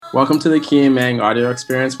Welcome to the Key and Mang audio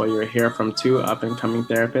experience, where you'll hear from two up and coming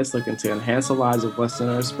therapists looking to enhance the lives of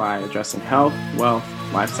listeners by addressing health, wealth,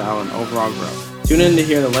 lifestyle, and overall growth. Tune in to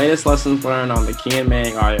hear the latest lessons learned on the Key and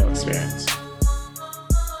Mang audio experience.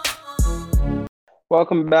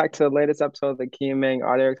 Welcome back to the latest episode of the Key and Mang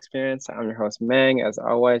audio experience. I'm your host, Mang. As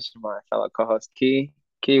always, my fellow co host, Key.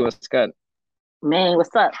 Key, what's good? Man,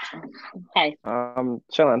 what's up? Hey,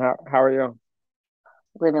 Chilling. How are you?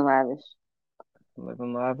 living lavish.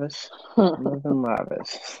 Living lavish. Yeah. Living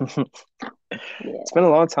lavish. It's been a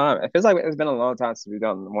long time. It feels like it's been a long time since we've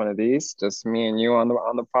done one of these, just me and you on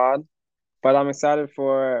the pod. But I'm excited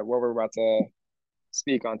for what we're about to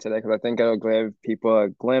speak on today because I think it'll give people a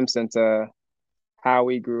glimpse into how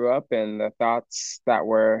we grew up and the thoughts that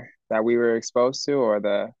we were exposed to, or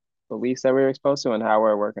the beliefs that we were exposed to, and how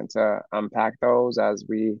we're working to unpack those as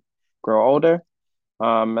we grow older.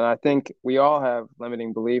 And I think we all have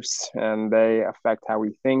limiting beliefs, and they affect how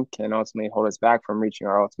we think and ultimately hold us back from reaching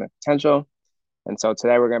our ultimate potential. And so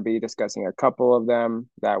today we're going to be discussing a couple of them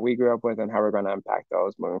that we grew up with and how we're going to impact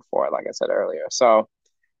those moving forward, like I said earlier. So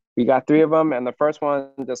we got three of them, and the first one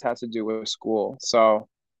just has to do with school. So,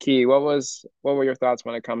 Key, what were your thoughts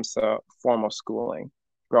when it comes to formal schooling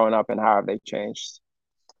growing up, and how have they changed?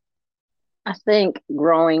 I think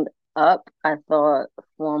growing up, I thought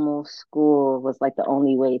formal school was like the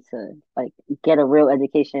only way to like get a real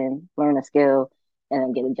education, learn a skill, and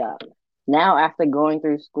then get a job. Now, after going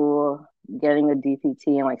through school, getting a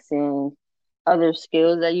DPT and like seeing other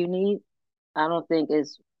skills that you need, I don't think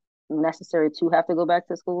it's necessary to have to go back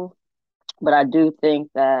to school. But I do think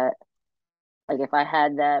that like if I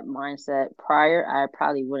had that mindset prior, I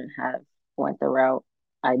probably wouldn't have went the route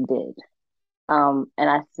I did. And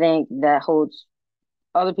I think that holds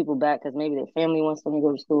other people back because maybe their family wants them to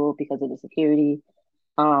go to school because of the security,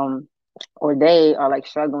 um, or they are like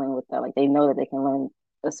struggling with that. Like they know that they can learn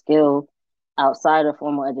a skill outside of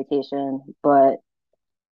formal education, but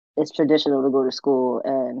it's traditional to go to school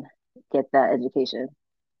and get that education.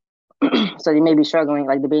 So they may be struggling,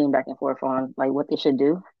 like debating back and forth on like what they should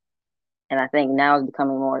do. And I think now is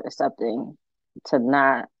becoming more accepting to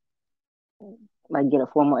not like get a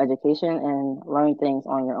formal education and learn things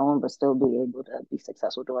on your own, but still be able to be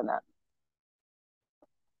successful doing that.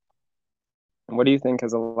 And what do you think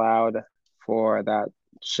has allowed for that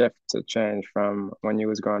shift to change from when you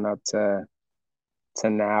was growing up to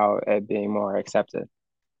now it being more accepted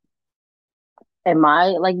In my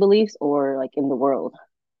like beliefs or like in the world,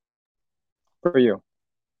 for you?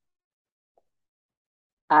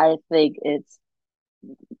 I think it's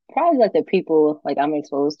probably like the people like I'm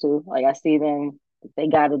exposed to. Like I see them, they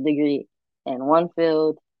got a degree in one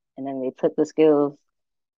field and then they took the skills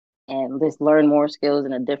and just learn more skills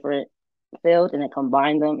in a different field and then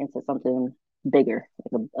combine them into something bigger,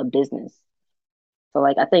 like a business. So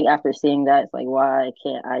like I think after seeing that, it's like why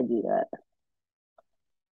can't I do that?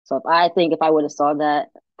 So if I would have saw that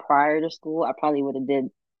prior to school, I probably would have did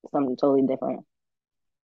something totally different.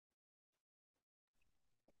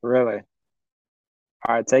 Really?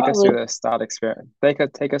 All right, take us Probably, through this thought experiment.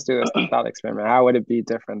 Take us through this thought experiment. How would it be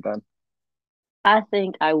different then? I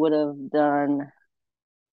think I would have done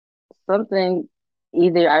something.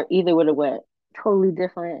 I either would have went totally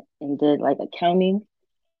different and did like accounting,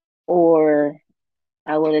 or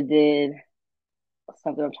I would have did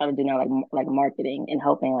something I'm trying to do now, like marketing and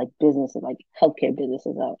helping like businesses, like healthcare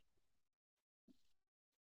businesses out.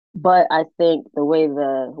 But I think the way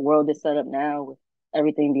the world is set up now, with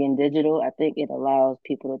everything being digital, I think it allows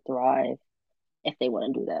people to thrive if they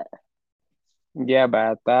want to do that. Yeah, but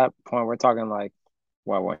at that point, we're talking like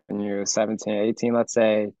what, when you're 17, 18, let's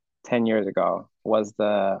say 10 years ago, was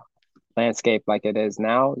the landscape like it is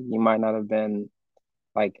now? You might not have been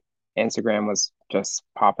like Instagram was just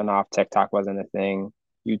popping off, TikTok wasn't a thing,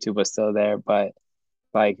 YouTube was still there, but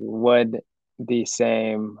like would the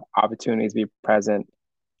same opportunities be present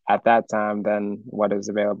at that time than what is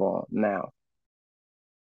available now?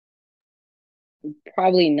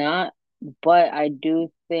 Probably not, but I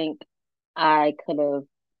do think I could have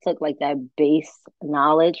took like that base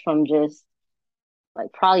knowledge from just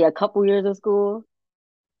like probably a couple years of school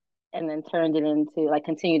and then turned it into like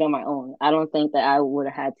continued on my own. I don't think that I would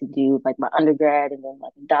have had to do like my undergrad and then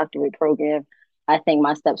like a doctorate program. I think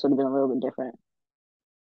my steps would have been a little bit different.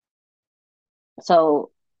 So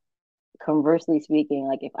conversely speaking,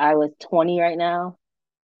 like if I was 20 right now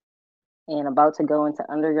and about to go into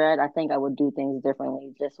undergrad, I think I would do things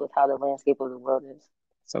differently just with how the landscape of the world is.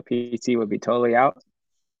 So PT would be totally out.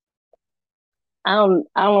 I don't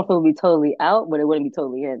know if it would be totally out, but it wouldn't be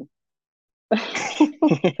totally in.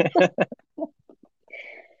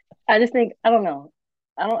 I just think I don't know.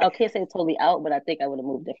 I can't say totally out, but I think I would have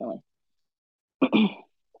moved differently.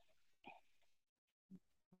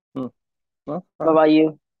 Hmm. What Okay. about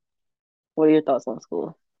you? What are your thoughts on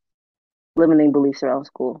school? Limiting beliefs around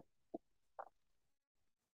school.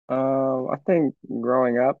 I think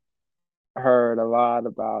growing up, I heard a lot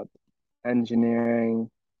about engineering,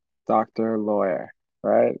 doctor, lawyer,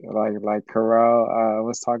 right? Like Carell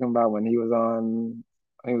was talking about when he was on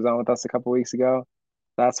with us a couple weeks ago.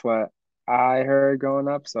 That's what I heard growing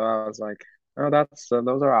up. So I was like, oh, that's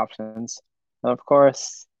those are options. And of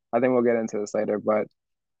course, I think we'll get into this later, but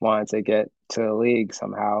wanted to get to the league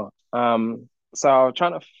somehow. So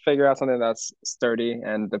trying to figure out something that's sturdy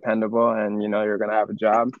and dependable, and you're gonna have a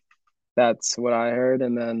job. That's what I heard.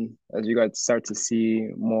 And then as you guys start to see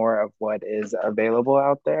more of what is available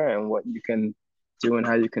out there and what you can do and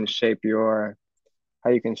how you can shape your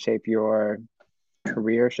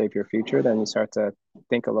career, shape your future, then you start to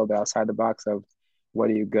think a little bit outside the box of what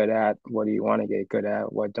are you good at, what do you want to get good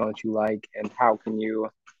at, what don't you like, and how can you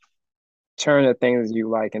turn the things you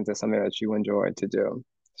like into something that you enjoy to do.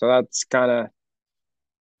 So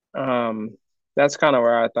um that's kind of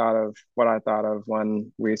where I thought of what I thought of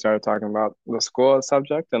when we started talking about the school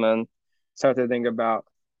subject, and then started to think about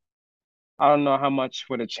I don't know how much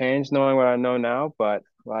would have changed knowing what I know now, but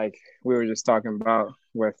like we were just talking about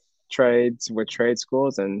with trade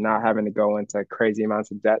schools and not having to go into crazy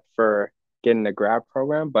amounts of debt for getting a grad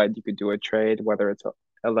program, but you could do a trade, whether it's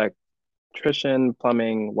electrician,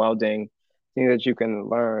 plumbing, welding, things that you can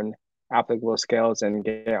learn applicable skills and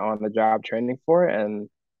get on the job training for. And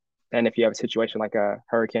if you have a situation like a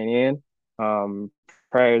Hurricane Ian,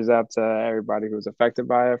 prayers up to everybody who's affected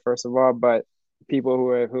by it, first of all. But people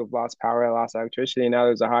who've lost power, lost electricity, now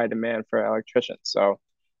there's a high demand for electricians. So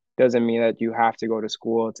it doesn't mean that you have to go to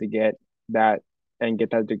school to get that and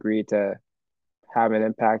get that degree to have an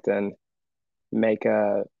impact and make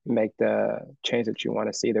the change that you want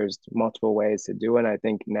to see. There's multiple ways to do it. And I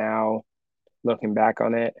think now looking back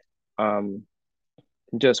on it, um,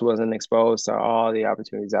 just wasn't exposed to all the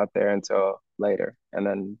opportunities out there until later. And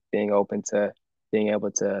then being open to being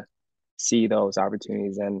able to see those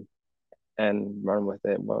opportunities and run with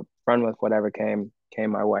it, well, run with whatever came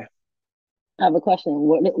my way. I have a question.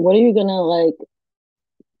 What are you gonna like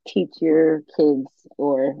teach your kids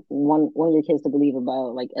or one of your kids to believe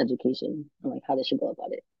about like education and like how they should go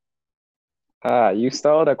about it? You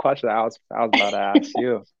stole the question I was about to ask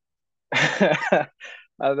you.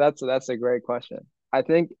 That's a great question. I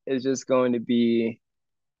think it's just going to be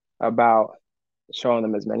about showing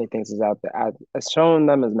them as many things as out there, as showing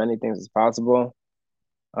them as many things as possible,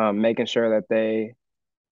 making sure that they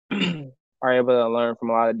are able to learn from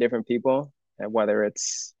a lot of different people, and whether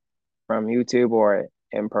it's from YouTube or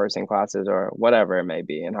in-person classes or whatever it may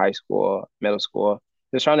be in high school, middle school,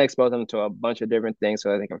 just trying to expose them to a bunch of different things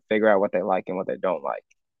so that they can figure out what they like and what they don't like.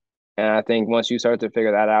 And I think once you start to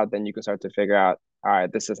figure that out, then you can start to figure out, all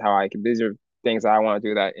right, this is how I can, these are things that I want to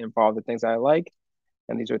do that involve the things I like.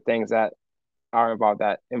 And these are things that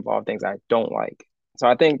involve things I don't like. So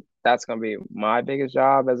I think that's going to be my biggest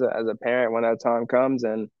job as a parent when that time comes,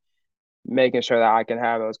 and making sure that I can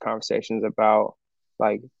have those conversations about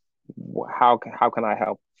like how can I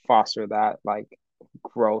help foster that like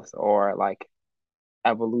growth or like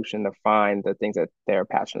evolution to find the things that they're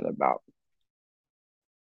passionate about.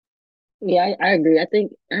 Yeah, I agree. I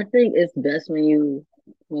think it's best when you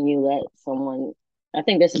let someone. I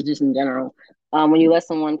think this is just in general. When you let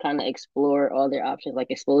someone kind of explore all their options,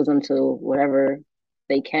 like expose them to whatever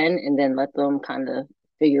they can, and then let them kind of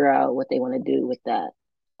figure out what they want to do with that.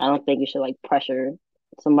 I don't think you should like pressure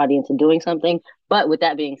somebody into doing something. But with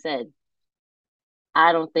that being said,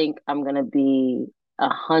 I don't think I'm gonna be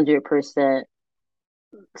 100%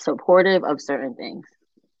 supportive of certain things,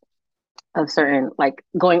 of certain like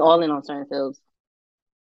going all in on certain fields.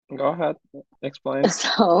 Go ahead, explain.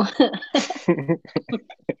 So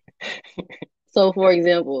So, for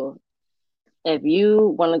example, if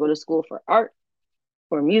you want to go to school for art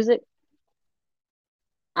or music,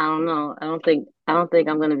 I don't know. I don't think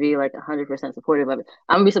I'm gonna be like 100% supportive of it.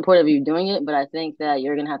 I'm gonna be supportive of you doing it, but I think that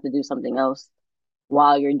you're gonna have to do something else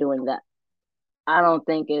while you're doing that. I don't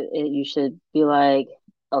think you should be like,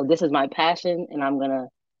 oh, this is my passion, and I'm gonna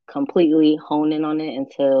completely hone in on it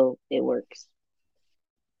until it works.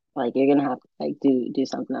 Like you're gonna have to like do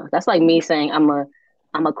something else. That's like me saying I'm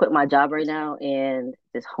gonna quit my job right now and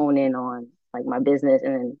just hone in on like my business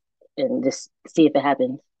and just see if it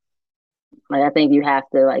happens. Like I think you have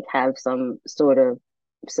to like have some sort of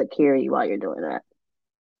security while you're doing that.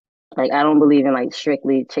 Like I don't believe in like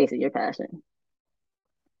strictly chasing your passion.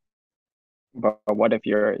 But what if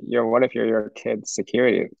you're your kid's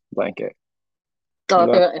security blanket? So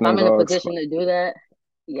if Let I'm them in a go position explore. to do that,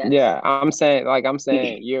 yes. Yeah, I'm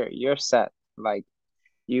saying you're set. Like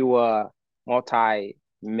you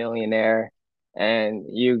multi-millionaire and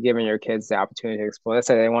you giving your kids the opportunity to explore. Let's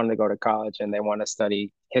say they wanted to go to college and they want to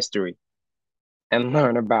study history and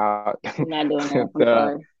learn about I'm not doing that. I'm the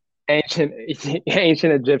sorry. ancient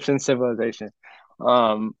ancient Egyptian civilization.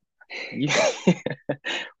 Um, you,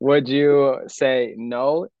 would you say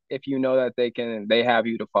no if you know that they have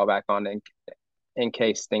you to fall back on in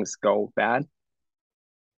case things go bad?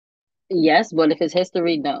 Yes, but if it's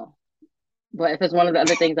history, no. But if it's one of the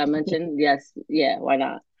other things I mentioned, yes, yeah, why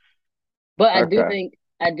not? But Okay.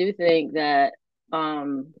 I do think that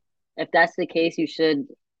um if that's the case, you should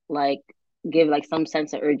like give like some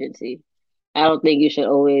sense of urgency. I don't think you should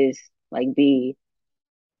always like be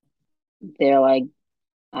their like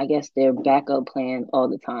I guess their backup plan all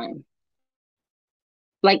the time.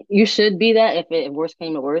 Like you should be that if worst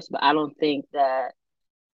came to worst, but I don't think that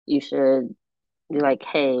you should be like,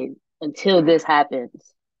 hey, until this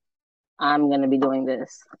happens, I'm gonna be doing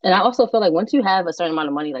this. And I also feel like once you have a certain amount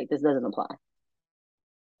of money, like this doesn't apply.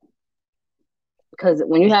 Because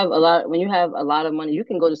when you have a lot of money, you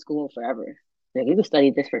can go to school forever. Like you can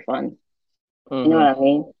study this for fun. You know Hmm. what I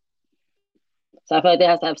mean? So I feel like there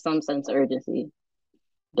has to have some sense of urgency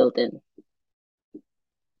built in.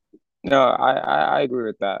 No, I agree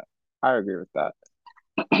with that. I agree with that.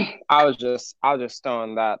 I was just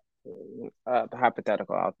throwing that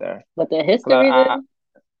hypothetical out there. But the 'Cause history then,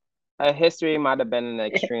 history might have been an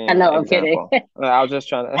I extreme know, I'm kidding. example. I was just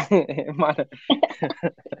trying to, it might have,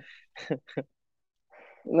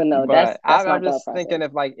 But no, but that's my I'm thought just process. thinking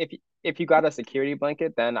if you got a security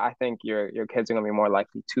blanket, then I think your kids are gonna be more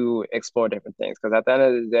likely to explore different things. Because at the end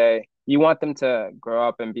of the day, you want them to grow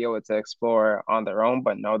up and be able to explore on their own,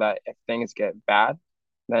 but know that if things get bad,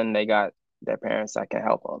 then they got their parents that can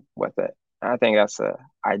help them with it. I think that's a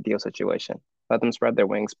ideal situation. Let them spread their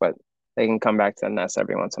wings, but they can come back to the nest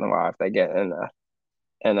every once in a while if they get in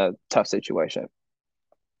a tough situation.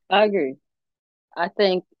 I agree. I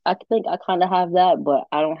think I kind of have that, but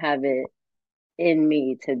I don't have it in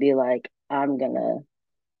me to be like I'm gonna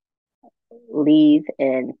leave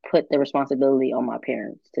and put the responsibility on my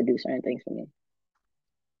parents to do certain things for me.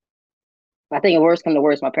 I think if worst come to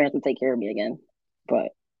worst, my parents would take care of me again. But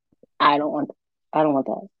I don't want I don't want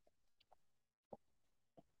that.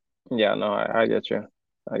 Yeah, no, I get you.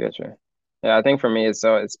 I get you. Yeah, I think for me it's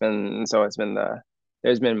been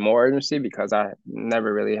there's been more urgency because I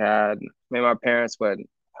never really had. I mean, my parents would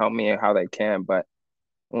help me how they can, but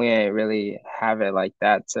we ain't really have it like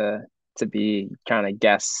that to be trying to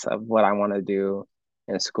guess of what I want to do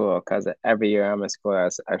in school. Because every year I'm in school,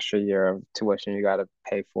 that's an extra year of tuition you got to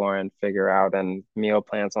pay for and figure out, and meal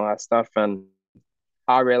plans and all that stuff. And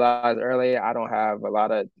I realized early I don't have a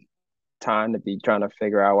lot of time to be trying to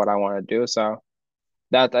figure out what I want to do. So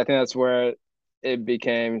that I think that's where it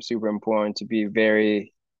became super important to be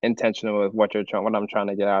very intentional with what I'm trying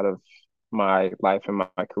to get out of my life and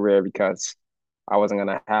my career because I wasn't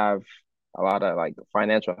gonna have a lot of like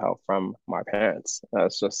financial help from my parents.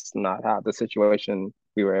 That's just not how the situation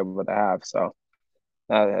we were able to have. So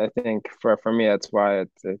I think for me that's why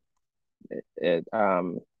it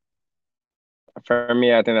for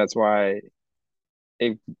me I think that's why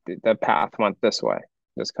it the path went this way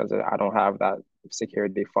just because I don't have that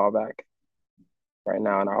security fallback right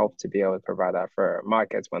now, and I hope to be able to provide that for my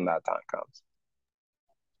kids when that time comes.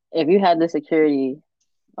 If you had the security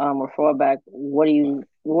or fallback, what do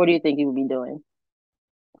you think you would be doing?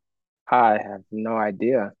 I have no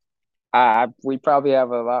idea. We probably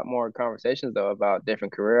have a lot more conversations though about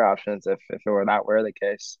different career options if it were that were the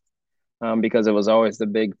case. Because it was always the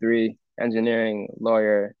big three: engineering,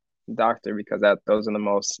 lawyer, doctor, because that those are the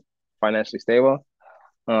most financially stable.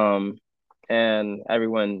 Um, and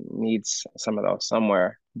everyone needs some of those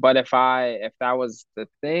somewhere. But if that was the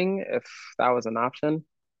thing, if that was an option,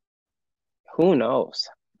 who knows?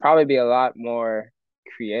 Probably be a lot more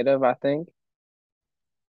creative, I think,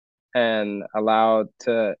 and allowed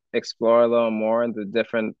to explore a little more into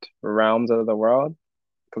different realms of the world.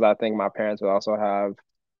 Because I think my parents would also have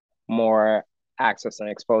more access and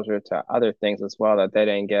exposure to other things as well that they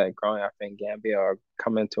didn't get growing up in Gambia or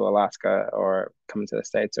coming to Alaska or coming to the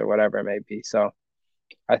States or whatever it may be. So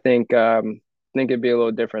I think it'd be a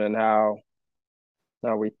little different in how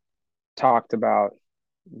we talked about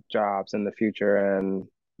jobs in the future and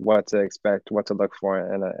what to expect, what to look for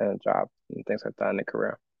in a job and things like that in a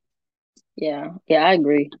career. Yeah, yeah, I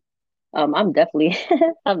agree. I'm definitely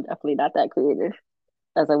I'm definitely not that creative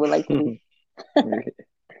as I would like to be. Yeah.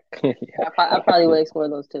 I probably would explore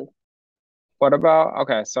those too. What about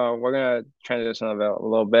okay, so we're gonna transition a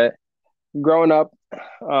little bit. growing up,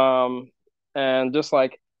 um, and just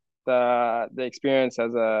like the experience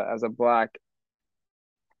as a black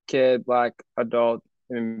kid, black adult,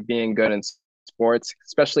 and being good in sports,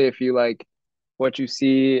 especially if you like what you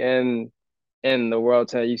see in the world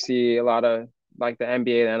today. You see a lot of like the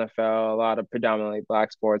NBA, the NFL, a lot of predominantly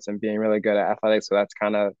black sports, and being really good at athletics. So that's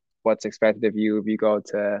kind of what's expected of you if you go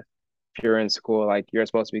to if you're in school. Like you're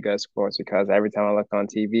supposed to be good at sports because every time I look on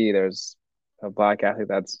TV, there's a black athlete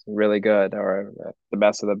that's really good, or the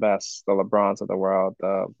best of the best, the LeBrons of the world,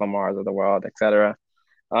 the Lamars of the world, etc.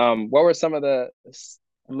 What were some of the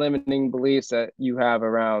limiting beliefs that you have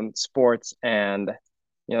around sports and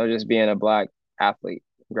just being a black athlete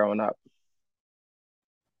growing up?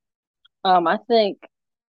 I think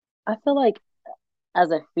I feel like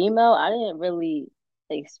as a female, I didn't really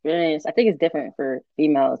experience. I think it's different for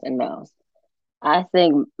females and males. I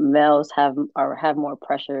think males have more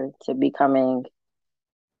pressure to becoming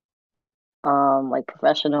like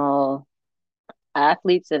professional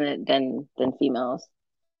athletes in it than females.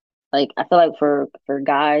 Like I feel like for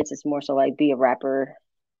guys, it's more so like be a rapper,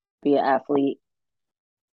 be an athlete,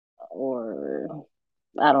 or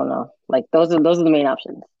I don't know. Like those are the main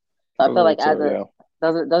options. So I Those feel are the like as two, a yeah.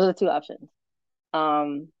 those are the two options.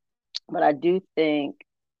 Um, but I do think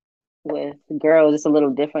with girls, it's a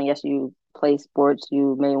little different. Yes, you play sports,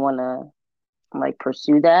 you may want to like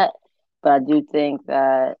pursue that, but I do think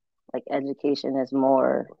that like education is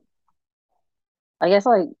more. I guess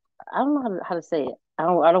like I don't know how to say it. I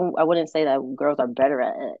wouldn't say that girls are better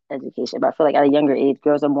at education, but I feel like at a younger age,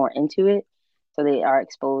 girls are more into it, so they are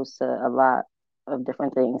exposed to a lot of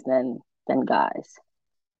different things than guys.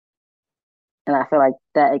 And I feel like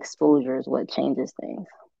that exposure is what changes things.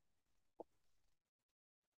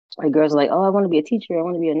 Like girls are like, oh, I want to be a teacher, I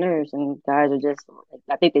want to be a nurse, and guys are just like,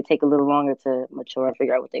 I think they take a little longer to mature and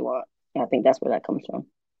figure out what they want. And I think that's where that comes from.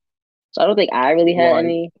 So I don't think I really had Why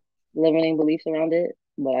any limiting beliefs around it,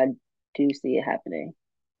 but I do see it happening.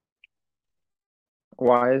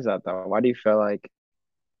 why is that though? Why do you feel like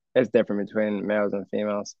it's different between males and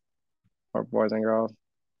females or boys and girls?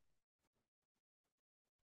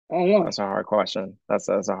 I don't know. That's a hard question. That's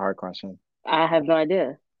a hard question. I have no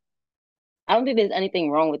idea. I don't think there's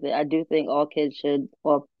anything wrong with it. I do think all kids,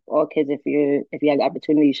 if you have the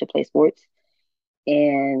opportunity, you should play sports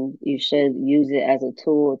and you should use it as a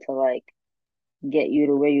tool to like get you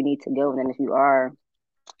to where you need to go. And then if you are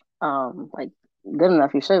like good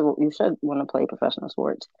enough, you should want to play professional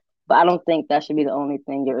sports. But I don't think that should be the only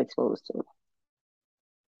thing you're exposed to.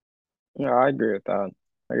 Yeah, I agree with that.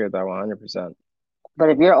 I agree with that 100%. But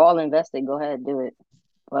if you're all invested, go ahead, do it.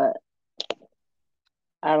 But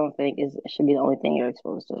I don't think it should be the only thing you're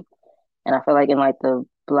exposed to. And I feel like in like the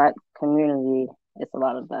black community, it's a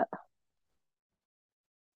lot of that.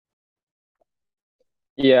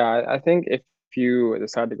 Yeah, I think if you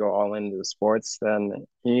decide to go all into the sports, then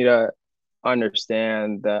you need to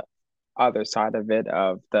understand the other side of it,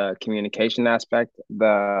 of the communication aspect,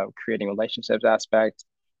 the creating relationships aspect,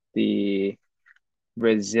 the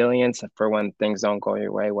resilience for when things don't go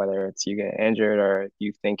your way, whether it's you get injured or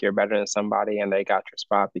you think you're better than somebody and they got your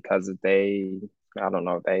spot because I don't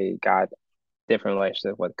know, they got different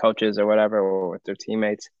relationships with coaches or whatever, or with their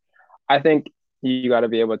teammates. I think you got to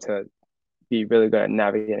be able to be really good at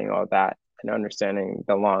navigating all that and understanding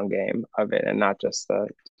the long game of it and not just the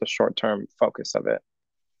short term focus of it.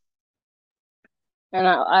 And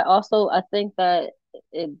I think that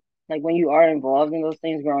it like when you are involved in those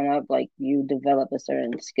things growing up, like you develop a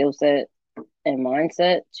certain skill set and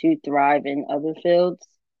mindset to thrive in other fields.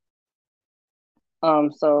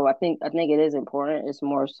 So I think it is important. It's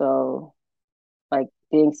more so like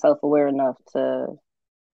being self-aware enough to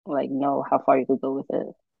like know how far you could go with it.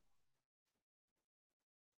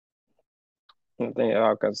 I think it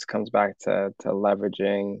all comes back to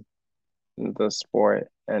leveraging the sport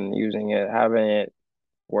and using it, having it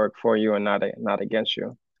work for you and not against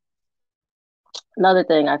you. Another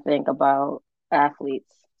thing I think about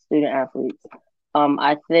athletes, student athletes,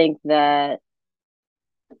 I think that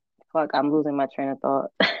fuck, I'm losing my train of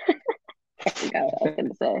thought. I forgot what I was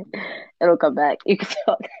gonna say. It'll come back. You can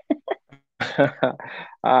talk. All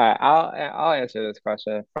right, I'll answer this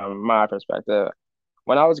question from my perspective.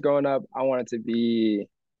 When I was growing up, I wanted to be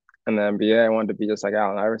in the NBA. I wanted to be just like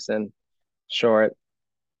Allen Iverson, short,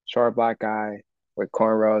 short black guy with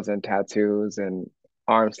cornrows and tattoos and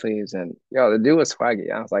arm sleeves, and the dude was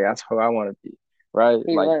swaggy. I was like, that's who I want to be, right?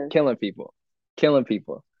 He Like was. killing people,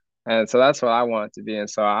 and so that's what I wanted to be. And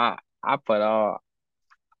so I put all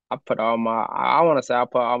my I want to say I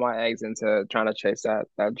put all my eggs into trying to chase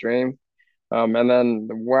that dream. And then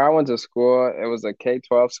where I went to school, it was a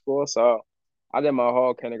K-12 school, so I did my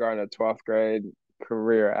whole kindergarten to 12th grade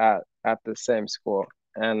career at the same school,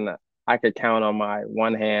 and I could count on my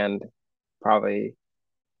one hand, probably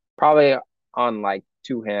probably on like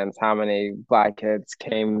two hands, how many black kids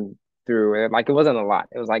came through. Like it wasn't a lot.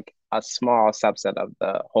 It was like a small subset of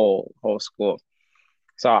the whole school.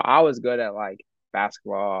 So I was good at like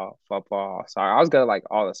basketball, football. So I was good at like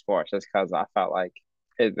all the sports just because I felt like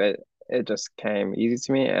it just came easy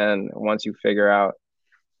to me. And once you figure out,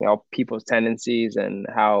 people's tendencies and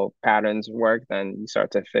how patterns work, then you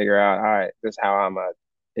start to figure out, all right, this is how I'm gonna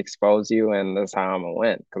expose you, and this is how I'm gonna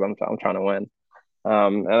win because I'm trying to win.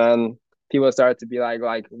 And then people start to be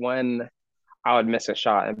like when I would miss a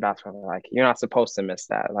shot in basketball, like you're not supposed to miss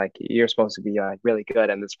that. Like you're supposed to be like really good,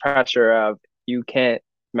 and this pressure of you can't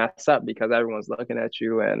mess up because everyone's looking at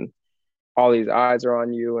you and all these eyes are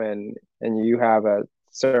on you, and you have a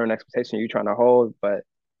certain expectation you're trying to hold, but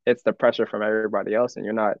it's the pressure from everybody else, and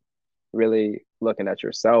you're not really looking at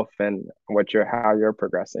yourself and how you're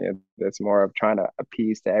progressing. It's more of trying to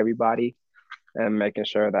appease to everybody and making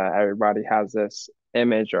sure that everybody has this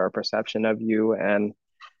image or perception of you. And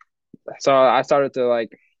so I started to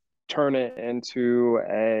like turn it into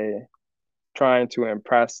a trying to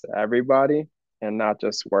impress everybody and not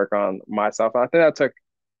just work on myself. I think that took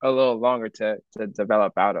a little longer to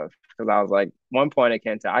develop out of because I was like, one point it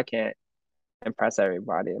came to I can't impress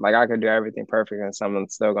everybody. Like I could do everything perfect and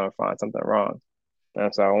someone's still gonna find something wrong.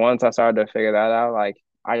 And so once I started to figure that out, like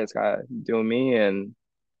I just gotta do me and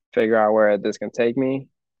figure out where this can take me.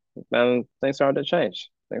 Then things started to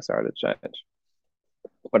change. Things started to change.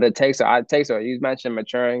 But it takes a you mentioned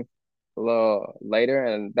maturing a little later,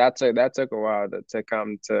 and that took a while to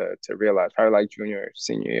come to realize, probably like junior,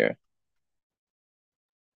 senior year.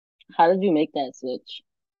 How did you make that switch?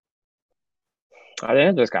 I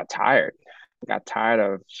then just got tired. Got tired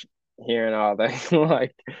of hearing all the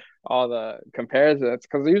like all the comparisons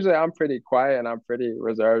because usually I'm pretty quiet and I'm pretty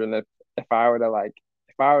reserved. And if I were to like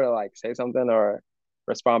say something or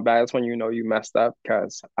respond back, that's when you messed up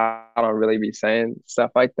because I don't really be saying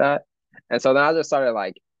stuff like that. And so then I just started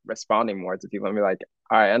like responding more to people and be like,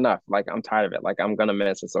 all right, enough. Like I'm tired of it. Like I'm gonna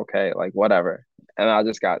miss. It's okay. Like whatever. And I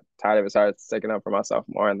just got tired of it. Started sticking up for myself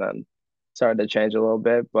more, and then started to change a little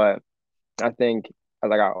bit. But I think as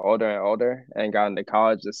I got older and older and got into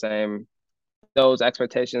college, the same those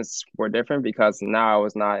expectations were different because now I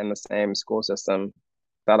was not in the same school system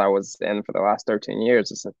that I was in for the last 13 years.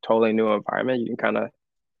 It's a totally new environment. You can kind of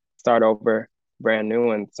start over brand new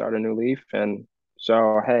and start a new leaf and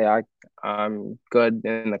show, hey, I'm good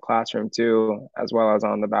in the classroom too, as well as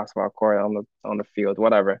on the basketball court, on the field,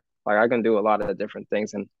 whatever. Like I can do a lot of different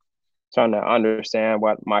things and trying to understand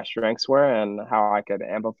what my strengths were and how I could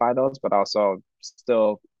amplify those, but also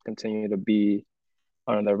still continue to be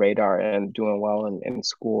under the radar and doing well in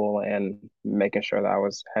school and making sure that I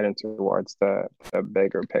was heading towards the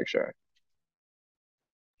bigger picture.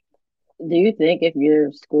 Do you think if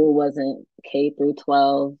your school wasn't K through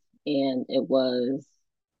 12 and it was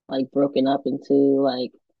like broken up into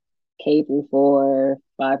like K through 4,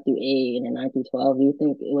 5 through 8, and then 9 through 12, do you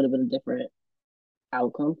think it would have been a different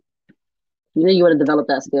outcome? You think you would have developed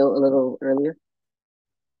that skill a little earlier?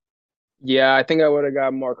 Yeah, I think I would have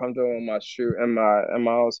got more comfortable in my shoe in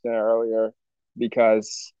my own skin earlier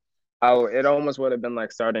because it almost would have been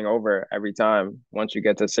like starting over every time. Once you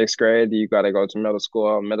get to sixth grade, you got to go to middle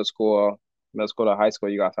school to high school,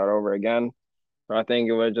 you got to start over again. So I think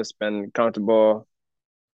it would have just been comfortable.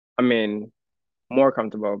 I mean, more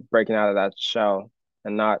comfortable breaking out of that shell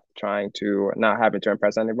and not having to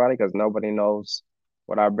impress anybody because nobody knows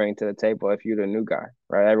what I bring to the table if you're the new guy,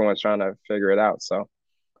 right? Everyone's trying to figure it out. So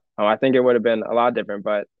I think it would have been a lot different,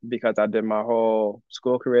 but because I did my whole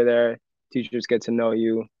school career there, teachers get to know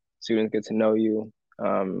you, students get to know you. A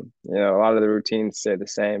lot of the routines stay the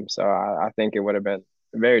same. So I think it would have been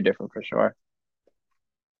very different for sure.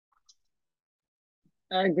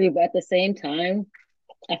 I agree, but at the same time,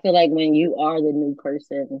 I feel like when you are the new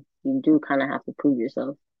person, you do kind of have to prove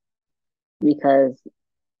yourself because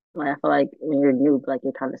like, I feel like when you're new, like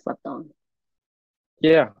you're kind of slept on.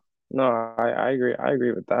 Yeah, no, I agree. I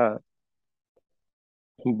agree with that.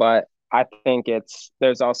 But I think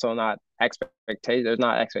there's not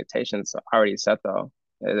expectations already set though.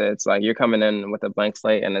 It's like you're coming in with a blank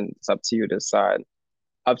slate and then it's up to you to decide,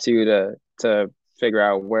 up to you to figure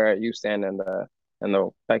out where you stand in the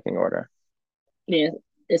pecking order. Yeah,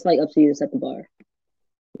 it's like up to you to set the bar.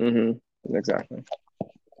 Exactly.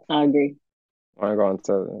 I agree. Want to go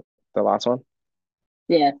into the last one?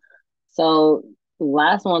 Yeah. So the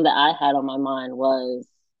last one that I had on my mind was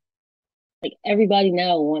like everybody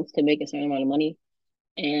now wants to make a certain amount of money,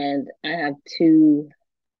 and I have two.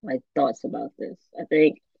 like thoughts about this. I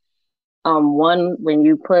think one, when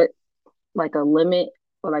you put like a limit,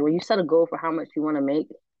 or like when you set a goal for how much you want to make,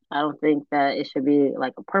 I don't think that it should be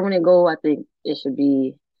like a permanent goal. I think it should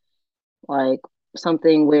be like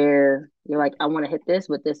something where you're like, I want to hit this,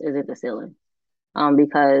 but this isn't the ceiling.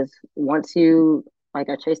 Because once you like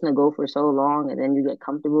are chasing a goal for so long and then you get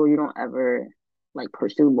comfortable, you don't ever like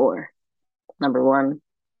pursue more. Number one.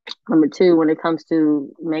 Number two, when it comes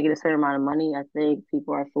to making a certain amount of money, I think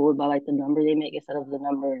people are fooled by like the number they make instead of the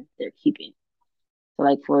number they're keeping. So,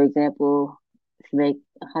 like for example, if you make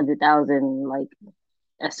 100,000, like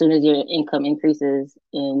as soon as your income increases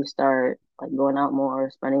and you start like going out more,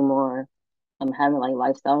 spending more, having like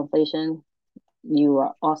lifestyle inflation, you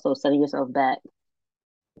are also setting yourself back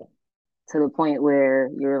to the point where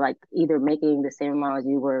you're like either making the same amount as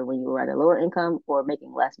you were when you were at a lower income or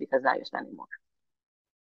making less because now you're spending more.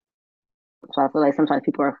 So I feel like sometimes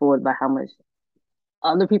people are fooled by how much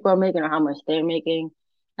other people are making or how much they're making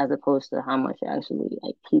as opposed to how much you're actually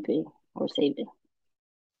like keeping or saving.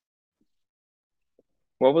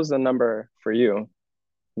 What was the number for you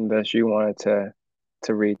that you wanted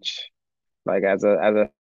to reach, like as a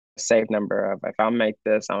safe number of if I make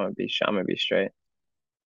this, I'm gonna be straight.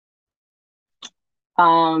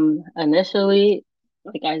 Initially,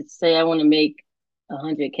 like I say, I want to make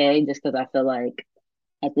 100K just because I feel like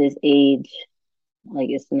at this age, like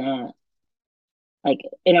it's not like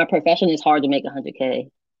in our profession, it's hard to make 100K.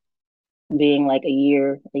 Being like a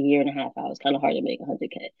year and a half out, it's kind of hard to make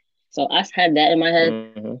 100K. So I had that in my head.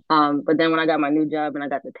 Hmm. But then when I got my new job and I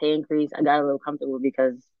got the pay increase, I got a little comfortable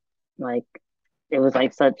because like it was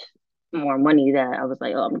like such more money that I was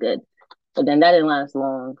like, oh, I'm good. But then that didn't last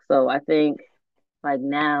long. So I think like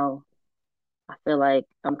now I feel like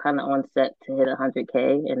I'm kind of on set to hit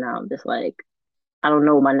 100K, and now I'm just like I don't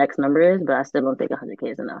know what my next number is, but I still don't think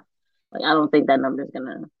 100K is enough. Like I don't think that number is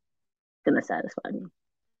gonna satisfy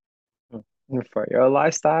me. For your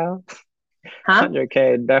lifestyle, Huh?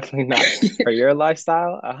 100K definitely not. For your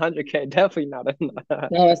lifestyle, 100K definitely not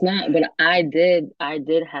enough. No, it's not. But I did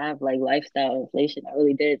have like lifestyle inflation. I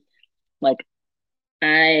really did. Like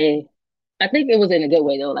I, I think it was in a good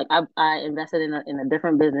way though. Like I invested in a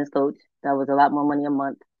different business coach that was a lot more money a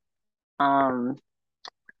month. Um,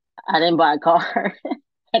 I didn't buy a car.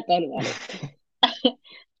 I thought about it.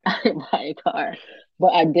 I didn't buy a car,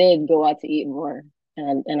 but I did go out to eat more,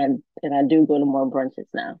 and I do go to more brunches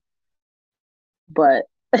now. But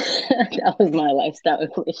that was my lifestyle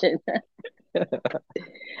inflation.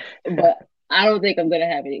 But I don't think I'm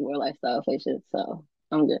gonna have any more lifestyle inflation, so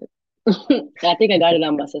I'm good. I think I got it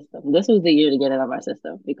on my system. This was the year to get it on my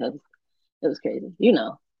system because it was crazy, you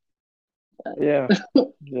know. But Yeah,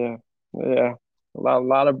 yeah, yeah.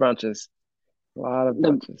 Lot of brunches. A lot of the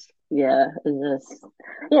brunches. yeah, it's just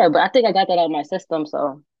yeah, but I think I got that on my system.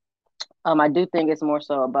 So I do think it's more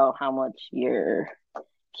so about how much you're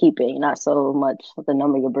keeping, not so much the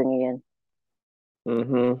number you're bringing in.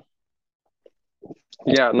 Hmm.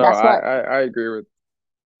 Yeah, no, That's why I agree with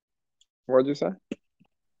what'd you say?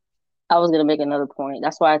 I was gonna make another point.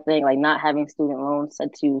 That's why I think like not having student loans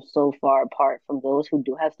sets you so far apart from those who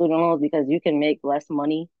do have student loans because you can make less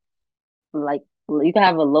money. Like you can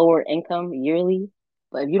have a lower income yearly,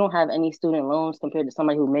 but if you don't have any student loans compared to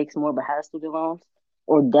somebody who makes more but has student loans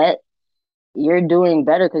or debt, you're doing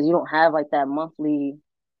better because you don't have like that monthly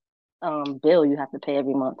bill you have to pay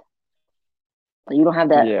every month. Like, you don't have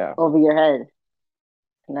that Yeah, over your head,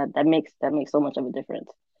 and that makes so much of a difference.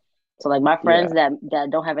 So like my friends yeah. that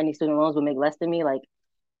don't have any student loans but make less than me, like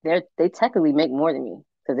they technically make more than me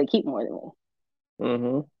because they keep more than me.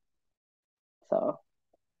 Hmm. So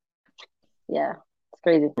yeah, it's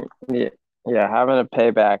crazy. Yeah. Yeah, having to pay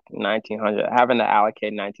back 1,900, having to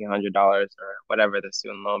allocate $1,900 or whatever the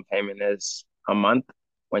student loan payment is a month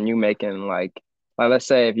when you making like let's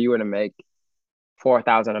say if you were to make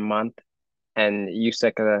 4,000 a month and you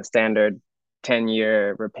stick a standard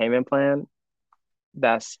 10-year repayment plan,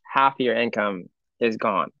 that's half your income is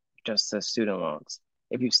gone just to student loans.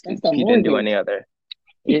 That's the If you didn't do mortgage. any other,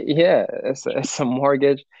 yeah, it's a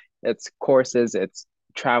mortgage, it's courses, it's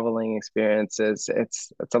traveling experiences,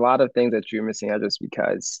 it's a lot of things that you're missing out just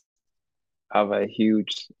because of a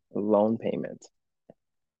huge loan payment.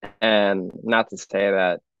 And not to say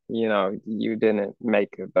that, you didn't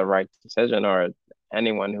make the right decision or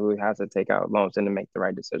anyone who has to take out loans didn't make the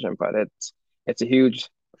right decision, but it's a huge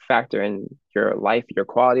factor in your life, your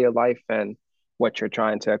quality of life, and what you're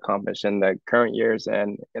trying to accomplish in the current years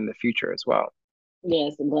and in the future as well.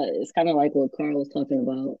 Yes, but it's kind of like what Carl was talking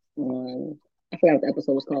about on, I forgot what the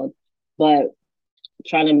episode was called, but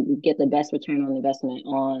trying to get the best return on investment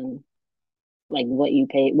on like what you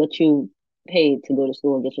pay, what you paid to go to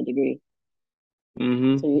school and get your degree.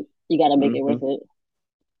 Mm-hmm. So you got to make it Mm-hmm. worth it.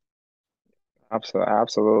 Absolutely,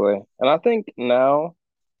 absolutely. And I think now,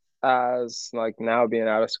 as like now being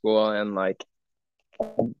out of school and like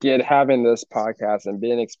get having this podcast and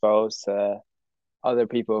being exposed to other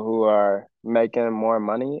people who are making more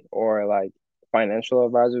money or like financial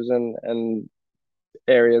advisors and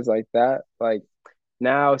areas like that, like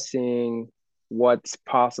now seeing what's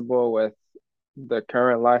possible with the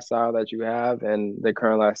current lifestyle that you have and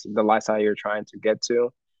the lifestyle you're trying to get to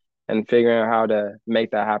and figuring out how to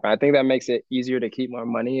make that happen. I think that makes it easier to keep more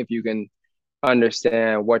money if you can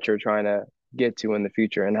understand what you're trying to get to in the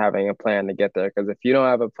future and having a plan to get there. Because if you don't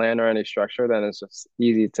have a plan or any structure, then it's just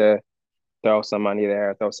easy to throw some money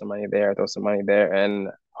there, throw some money there, throw some money there, and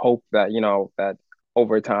hope that that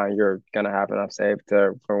over time you're gonna have enough saved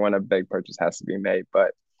to for when a big purchase has to be made.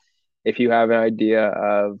 But if you have an idea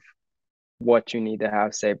of what you need to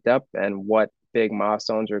have saved up and what big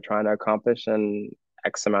milestones you're trying to accomplish in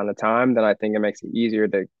X amount of time, then I think it makes it easier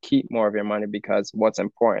to keep more of your money because what's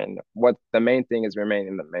important, what the main thing is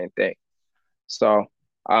remaining the main thing. So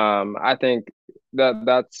I think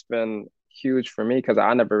that's been huge for me because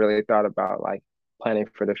I never really thought about like planning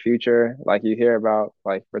for the future. Like you hear about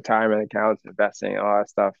like retirement accounts, investing, all that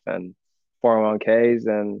stuff, and 401ks.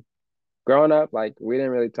 And growing up, like we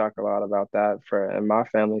didn't really talk a lot about that for in my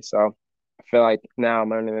family. So I feel like now I'm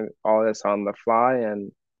learning all this on the fly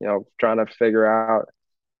and trying to figure out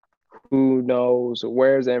who knows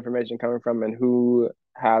where's the information coming from and who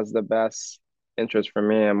has the best interest for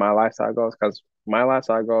me and my lifestyle goals because my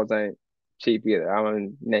lifestyle goals ain't cheap either.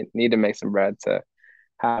 I'm gonna need to make some bread to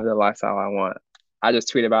have the lifestyle I want. I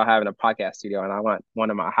just tweeted about having a podcast studio and I want one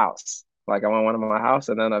in my house. Like I want one in my house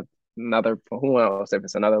and then another, who knows if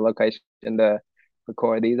it's another location to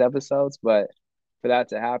record these episodes. But for that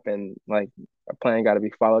to happen, like a plan got to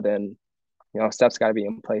be followed and steps got to be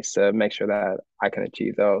in place to make sure that I can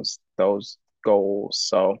achieve those goals.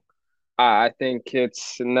 So I think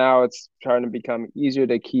it's trying to become easier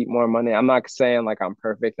to keep more money. I'm not saying like I'm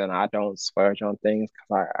perfect and I don't splurge on things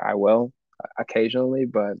because I will occasionally,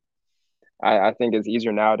 but I think it's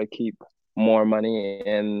easier now to keep more money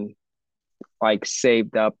and like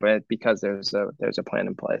saved up, but because there's a plan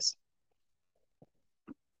in place.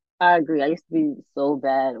 I agree. I used to be so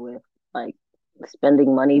bad with like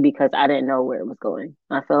spending money because I didn't know where it was going.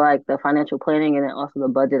 I feel like the financial planning and then also the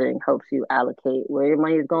budgeting helps you allocate where your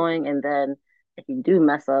money is going. And then if you do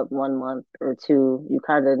mess up 1 month or two, you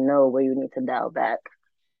kind of know where you need to dial back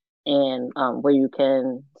and where you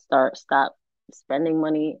can stop spending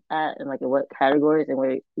money at and like in what categories and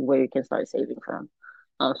where you can start saving from.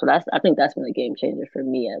 So I think that's been a game changer for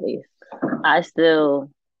me at least. I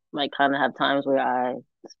still like kind of have times where I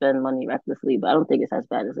spend money recklessly, but I don't think it's as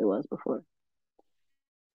bad as it was before.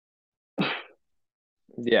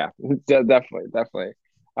 Yeah, definitely, definitely.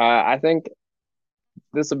 I think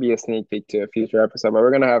this will be a sneak peek to a future episode, but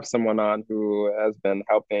we're gonna have someone on who has been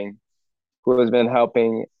helping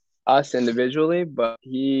us individually, but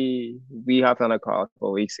we hopped on a call a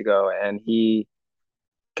couple weeks ago and he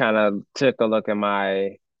kind of took a look at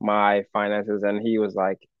my finances and he was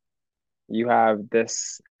like, "You have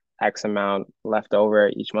this X amount left over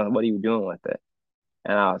each month. What are you doing with it?"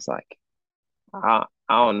 And I was like, I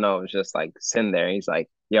don't know. It's just like sitting there. He's like,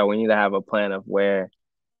 "Yo, we need to have a plan of where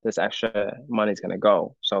this extra money's gonna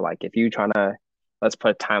go." So like, if you trying to let's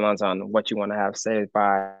put timelines on what you want to have saved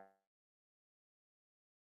by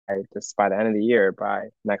the end of the year, by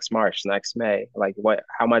next March, next May, like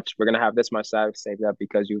how much we're gonna have this much saved up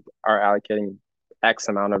because you are allocating X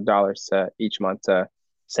amount of dollars to each month to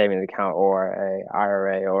savings account or a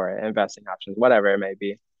IRA or investing options, whatever it may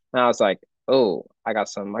be. And I was like, oh, I got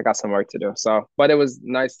some work to do. So, but it was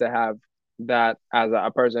nice to have that as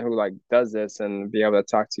a person who like does this and be able to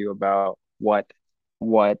talk to you about what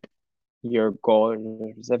your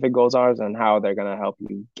your specific goals are and how they're gonna help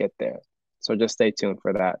you get there. So just stay tuned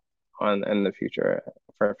for that on in the future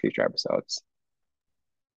for future episodes.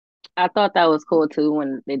 I thought that was cool too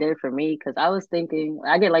when they did it for me because I was thinking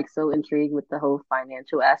I get like so intrigued with the whole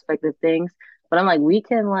financial aspect of things. But I'm like, we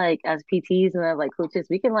can like as PTs and as like coaches,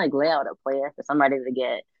 we can like lay out a plan for somebody to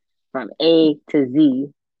get from A to Z,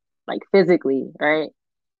 like physically, right?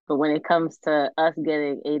 But when it comes to us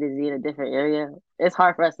getting A to Z in a different area, it's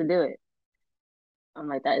hard for us to do it. I'm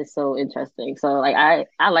like, that is so interesting. So like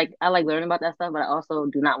I like learning about that stuff, but I also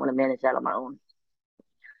do not want to manage that on my own.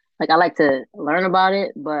 Like I like to learn about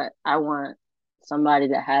it, but I want somebody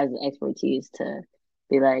that has the expertise to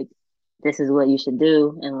be like, this is what you should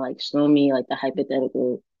do, and like show me like the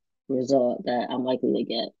hypothetical result that I'm likely to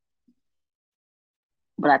get.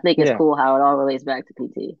 But I think it's Yeah, cool how it all relates back to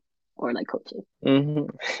PT. or like coaching.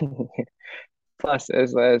 Plus,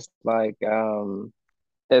 it's like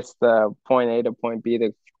it's the point A to point B.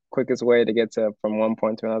 The quickest way to get to from one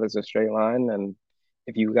point to another is a straight line. And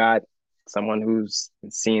if you got someone who's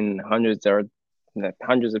seen hundreds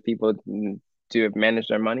of people to have managed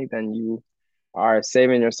their money, then you are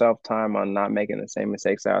saving yourself time on not making the same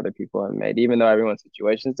mistakes that other people have made. Even though everyone's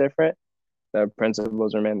situation is different, the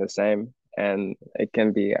principles remain the same, and it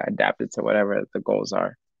can be adapted to whatever the goals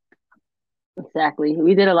are. Exactly.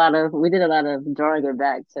 We did a lot of drawing it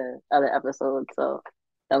back to other episodes, so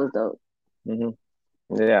that was dope.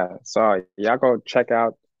 Yeah, so y'all go check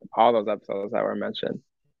out all those episodes that were mentioned.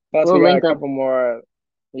 Plus, we We'll got a link them. couple more.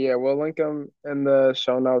 Yeah, we'll link them in the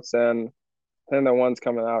show notes, and then the ones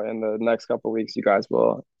coming out in the next couple weeks, you guys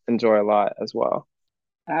will enjoy a lot as well.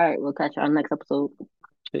 All right, we'll catch you on the next episode.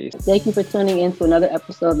 Peace. Thank you for tuning in to another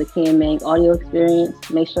episode of the Key & Mang audio experience.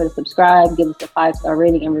 Make sure to subscribe, give us a 5-star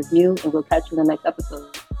rating and review, and we'll catch you in the next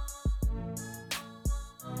episode.